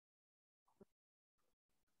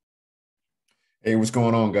Hey, what's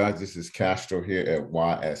going on, guys? This is Castro here at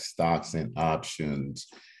YS Stocks and Options.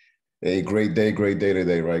 A great day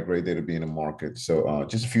today, right? Great day to be in the market. So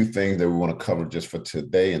just a few things that we want to cover just for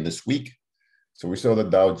today and this week. So we saw the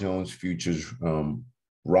Dow Jones futures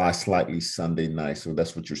rise slightly Sunday night. So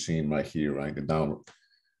that's what you're seeing right here, right? The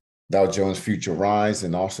Dow Jones future rise,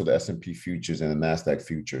 and also the S&P futures and the NASDAQ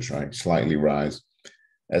futures, right? Slightly rise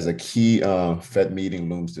as a key Fed meeting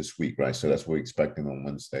looms this week, right? So that's what we're expecting on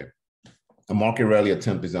Wednesday. The market rally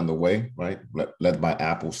attempt is underway, right? Led by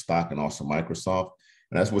Apple stock and also Microsoft.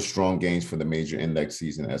 And that's with strong gains for the major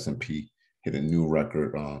indexes, and S&P hit a new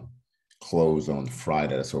record close on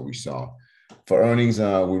Friday. That's what we saw. For earnings,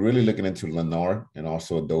 we're really looking into Lennar and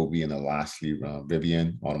also Adobe, and then lastly,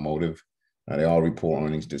 Rivian Automotive. They all report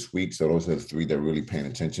earnings this week. So those are the three that we're really paying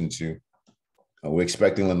attention to. We're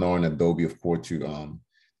expecting Lennar and Adobe, of course, to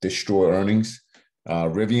destroy earnings.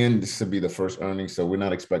 Rivian, this should be the first earnings, so we're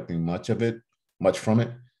not expecting much from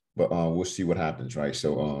it, but we'll see what happens, right?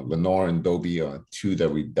 So Lennar and Adobe are two that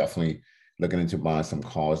we definitely looking into buying some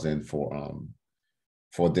calls in for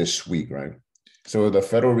this week, right? So the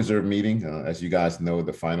Federal Reserve meeting, as you guys know,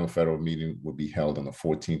 the final federal meeting will be held on the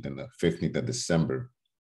 14th and the 15th of December.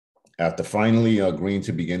 After finally agreeing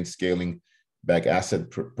to begin scaling back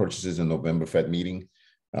asset purchases in November Fed meeting,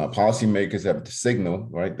 policymakers have the signal,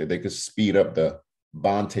 right, that they could speed up the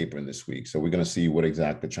bond tapering this week. So we're going to see what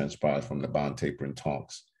exactly transpires from the bond tapering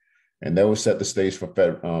talks. And that will set the stage for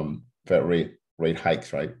Fed rate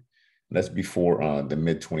hikes, right? That's before the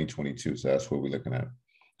mid-2022. So that's what we're looking at.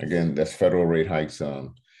 Again, that's federal rate hikes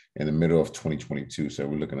in the middle of 2022. So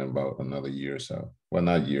we're looking at about another year or so. Well,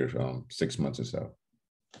 not a year, 6 months or so.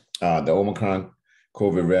 The Omicron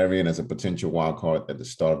COVID variant as a potential wild card at the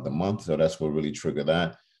start of the month. So that's what really triggered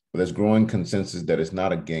that. But there's growing consensus that it's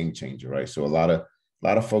not a game changer, right? So a lot of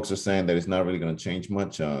folks are saying that it's not really going to change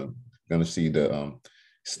much. Going to see the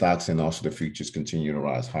stocks and also the futures continue to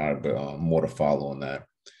rise higher, but more to follow on that.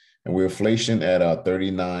 And with inflation at a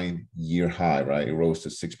 39-year high, right? It rose to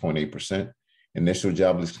 6.8%. Initial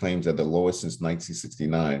jobless claims at the lowest since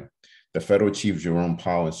 1969. The federal chief, Jerome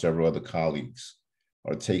Powell, and several other colleagues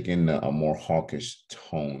are taking a more hawkish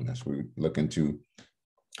tone as we look into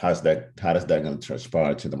how is that going to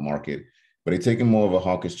transpire to the market. But they're taking more of a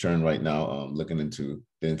hawkish turn right now, looking into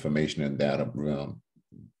the information and data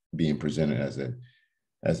being presented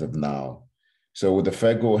as of now. So would the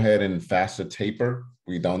Fed go ahead and faster taper?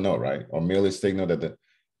 We don't know, right? Or merely signal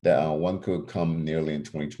that one could come nearly in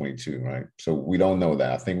 2022, right? So we don't know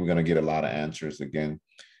that. I think we're going to get a lot of answers again.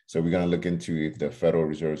 So we're going to look into if the Federal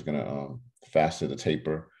Reserve is going to faster the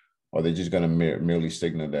taper, or they're just going to merely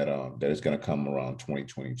signal that it's going to come around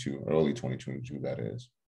 2022, early 2022, that is.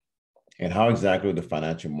 And how exactly the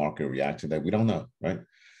financial market react to that, we don't know, right?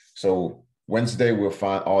 So Wednesday, we'll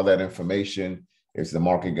find all that information. Is the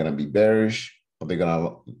market going to be bearish? Are they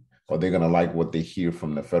going to like what they hear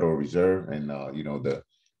from the Federal Reserve? And,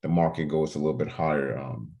 the market goes a little bit higher.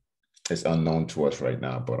 It's unknown to us right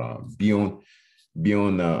now, but be on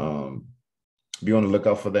the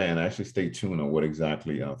lookout for that, and actually stay tuned on what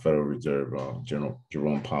exactly Federal Reserve General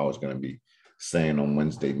Jerome Powell is going to be saying on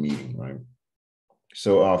Wednesday meeting, right?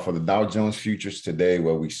 So for the Dow Jones futures today,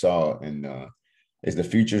 what we saw is the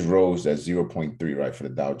futures rose at 0.3, right, for the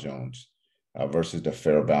Dow Jones versus the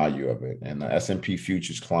fair value of it. And the S&P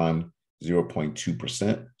futures climbed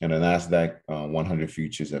 0.2%, and the NASDAQ 100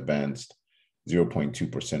 futures advanced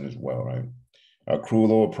 0.2% as well, right?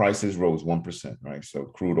 Crude oil prices rose 1%, right? So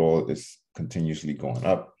crude oil is continuously going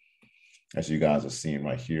up, as you guys are seeing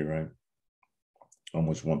right here, right?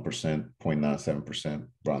 Almost 1%, 0.97%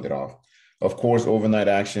 rounded off. Of course, overnight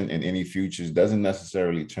action in any futures doesn't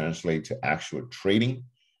necessarily translate to actual trading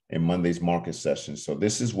in Monday's market session. So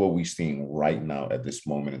this is what we're seeing right now at this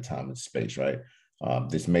moment in time and space, right?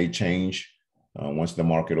 This may change once the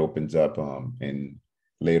market opens up and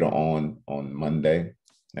later on Monday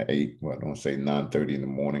at 9:30 in the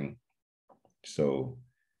morning. So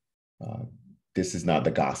this is not the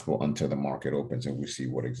gospel until the market opens and we see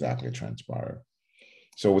what exactly transpired.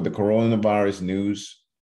 So with the coronavirus news,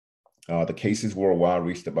 the cases worldwide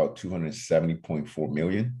reached about 270.4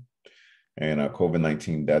 million, and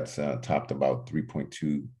COVID-19 deaths topped about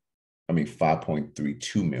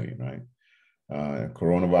 5.32 million, right?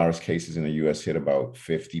 Coronavirus cases in the U.S. hit about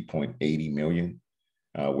 50.80 million,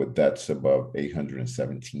 with deaths above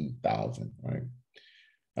 817,000, right?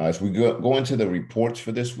 As we go into the reports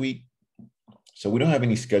for this week, so we don't have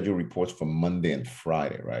any scheduled reports for Monday and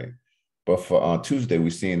Friday, right? But for Tuesday,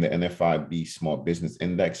 we're seeing the NFIB Small Business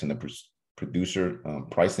Index and the Producer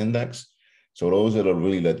Price Index. So those are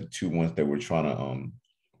really the two ones that we're trying to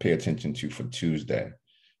pay attention to for Tuesday.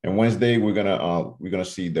 And Wednesday, we're gonna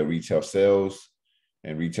see the retail sales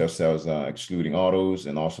and retail sales excluding autos,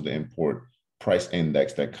 and also the import price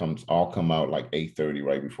index that come out like 8:30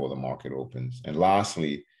 right before the market opens. And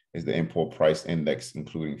lastly is the import price index,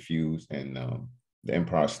 including fuels, and the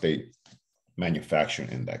Empire State Manufacturing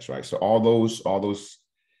Index, right? So all those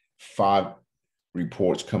five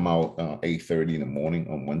reports come out 8:30 in the morning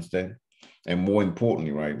on Wednesday. And more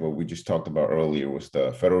importantly, right, what we just talked about earlier was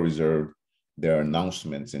the Federal Reserve, their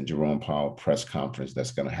announcements in Jerome Powell press conference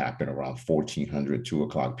that's going to happen around 1400, 2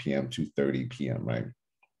 o'clock p.m., 2:30 p.m., right?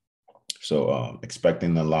 So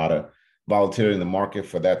expecting a lot of volatility in the market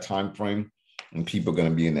for that time frame, and people are going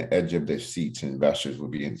to be in the edge of their seats. Investors will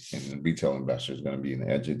be and retail investors are going to be in the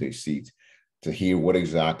edge of their seats to hear what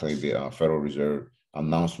exactly the Federal Reserve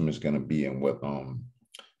announcement is going to be, and what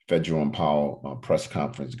Fed Jerome Powell press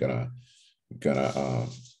conference is gonna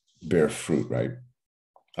bear fruit, right?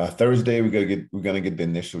 Thursday, we're gonna get the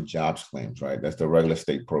initial jobs claims, right? That's the regular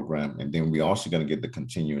state program, and then we're also gonna get the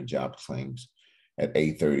continuing jobs claims at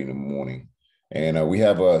 8:30 in the morning. And we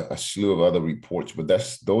have a slew of other reports, but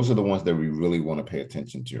those are the ones that we really want to pay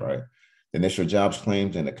attention to, right? The initial jobs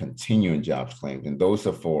claims and the continuing jobs claims, and those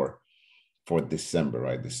are for December,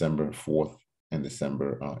 right? December 4th and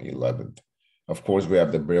December 11th. Of course, we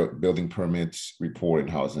have the building permits report and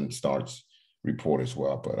housing starts report as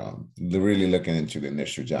well, but they're really looking into the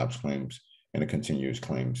initial jobs claims and the continuous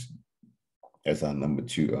claims as our number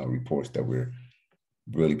two reports that we're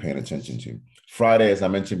really paying attention to. Friday, as I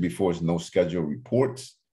mentioned before, is no scheduled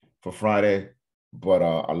reports for Friday, but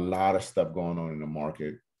a lot of stuff going on in the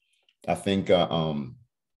market. I think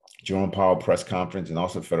Jerome Powell press conference and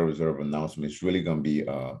also Federal Reserve announcement is really going to be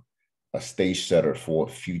a stage setter for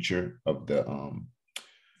future of the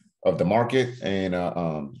market. And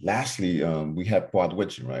lastly, we have quad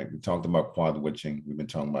witching, right? We talked about quad witching. We've been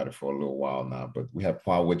talking about it for a little while now, but we have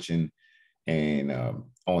quad witching and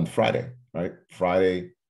on Friday, right?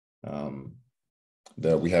 Friday,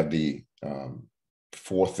 we have the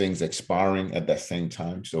four things expiring at that same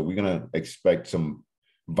time. So we're going to expect some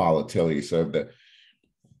volatility. So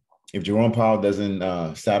if Jerome Powell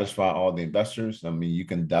doesn't satisfy all the investors, I mean, you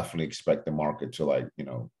can definitely expect the market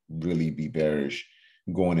to really be bearish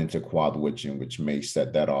going into quad witching, which may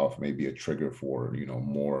set that off, maybe a trigger for,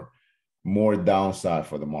 more downside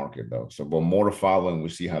for the market though. So, but more to follow, and we'll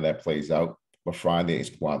see how that plays out. But Friday is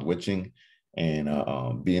quad witching. And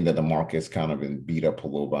being that the market's kind of been beat up a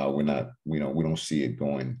little while, we don't see it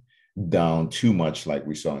going down too much like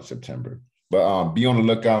we saw in September. But be on the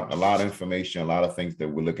lookout. A lot of information, a lot of things that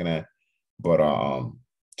we're looking at. But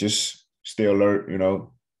just stay alert,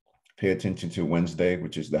 pay attention to Wednesday,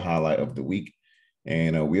 which is the highlight of the week.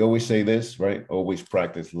 And we always say this, right? Always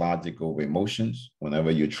practice logic over emotions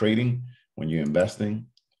whenever you're trading, when you're investing.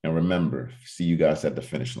 And remember, see you guys at the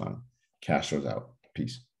finish line. Castro's out.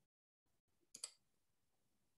 Peace.